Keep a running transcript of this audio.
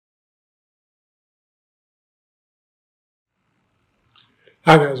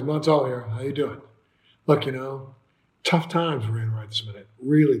Hi guys, Montel here. How you doing? Look, tough times we're in right this minute.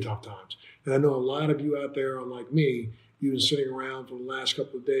 Really tough times. And I know a lot of you out there are like me. You've been sitting around for the last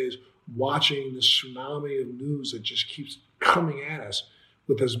couple of days watching this tsunami of news that just keeps coming at us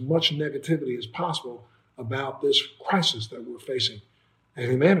with as much negativity as possible about this crisis that we're facing and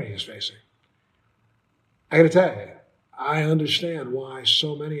humanity is facing. I got to tell you, I understand why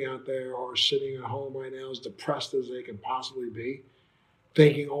so many out there are sitting at home right now as depressed as they can possibly be,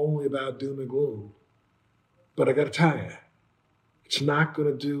 thinking only about doom and gloom. But I got to tell you, it's not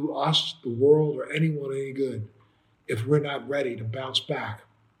going to do us, the world, or anyone any good if we're not ready to bounce back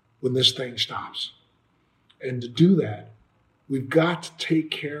when this thing stops. And to do that, we've got to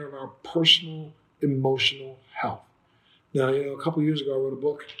take care of our personal, emotional health. Now, a couple of years ago, I wrote a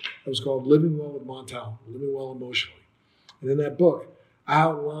book that was called Living Well with Montel, Living Well Emotionally. And in that book, I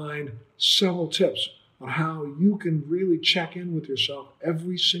outlined several tips on how you can really check in with yourself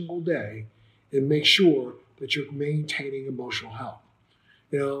every single day and make sure that you're maintaining emotional health.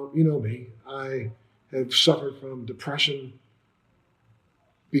 You know me. I have suffered from depression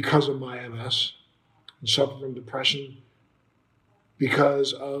because of my MS and suffered from depression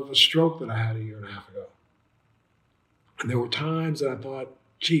because of a stroke that I had a year and a half ago. And there were times that I thought,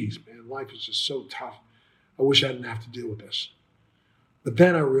 geez, man, life is just so tough. I wish I didn't have to deal with this. But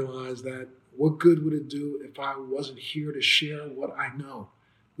then I realized that what good would it do if I wasn't here to share what I know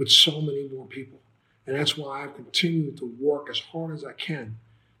with so many more people? And that's why I've continued to work as hard as I can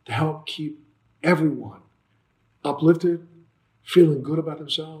to help keep everyone uplifted, feeling good about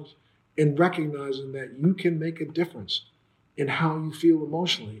themselves, and recognizing that you can make a difference in how you feel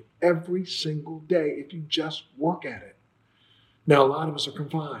emotionally every single day if you just work at it. Now, a lot of us are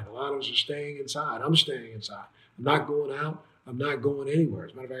confined. A lot of us are staying inside. I'm staying inside. I'm not going out. I'm not going anywhere.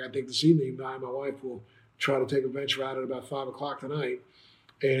 As a matter of fact, I think this evening, I and my wife will try to take a venture out at about 5 o'clock tonight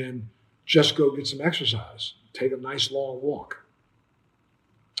and just go get some exercise, take a nice long walk.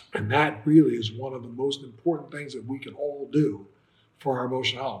 And that really is one of the most important things that we can all do for our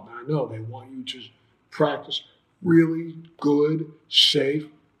emotional health. Now, I know they want you to practice really good, safe,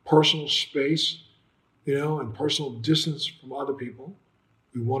 personal space, and personal distance from other people.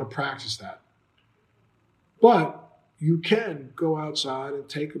 We want to practice that. But you can go outside and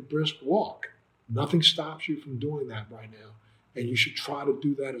take a brisk walk. Nothing stops you from doing that right now. And you should try to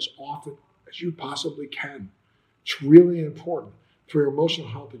do that as often as you possibly can. It's really important for your emotional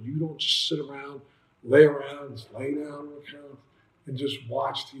health that you don't just sit around, lay down on the couch and just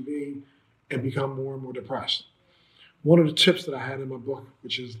watch TV and become more and more depressed. One of the tips that I had in my book,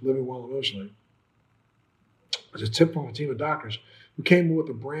 which is Living Well Emotionally, was a tip from a team of doctors who came up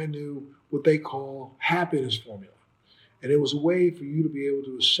with a brand new, what they call happiness formula. And it was a way for you to be able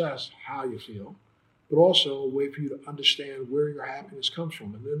to assess how you feel, but also a way for you to understand where your happiness comes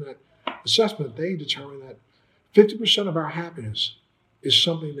from. And in that assessment, they determined that 50% of our happiness is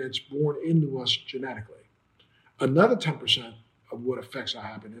something that's born into us genetically. Another 10% of what affects our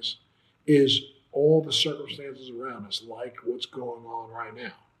happiness is all the circumstances around us, like what's going on right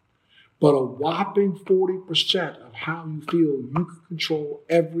now. But a whopping 40% of how you feel, you can control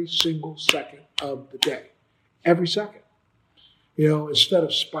every single second of the day. Every second. Instead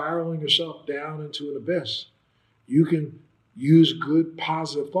of spiraling yourself down into an abyss, you can use good,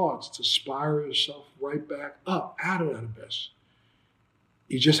 positive thoughts to spiral yourself right back up out of that abyss.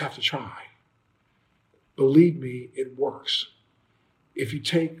 You just have to try. Believe me, it works. If you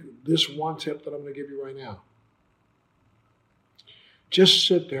take this one tip that I'm going to give you right now, just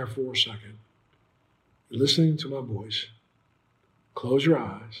sit there for a second, listening to my voice, close your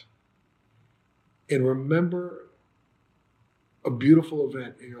eyes, and remember a beautiful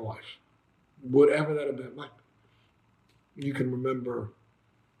event in your life, whatever that event might be. You can remember,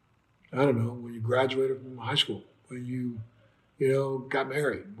 when you graduated from high school, when you, got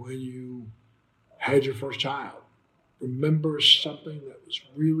married, when you had your first child. Remember something that was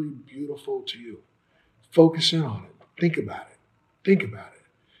really beautiful to you. Focus in on it. Think about it. Think about it.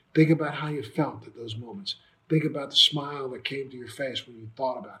 Think about how you felt at those moments. Think about the smile that came to your face when you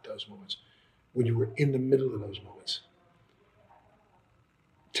thought about those moments, when you were in the middle of those moments.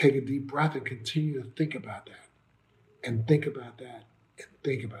 Take a deep breath and continue to think about that, and think about that, and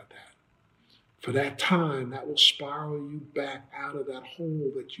think about that. For that time, that will spiral you back out of that hole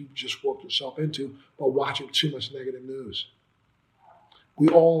that you just worked yourself into by watching too much negative news. We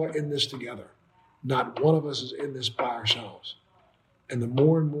all are in this together. Not one of us is in this by ourselves. And the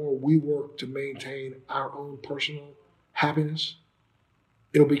more and more we work to maintain our own personal happiness,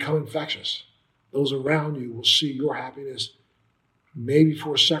 it'll become infectious. Those around you will see your happiness. Maybe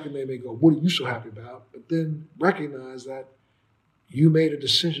for a second they may go, what are you so happy about? But then recognize that You made a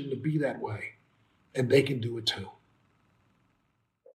decision to be that way, and they can do it too.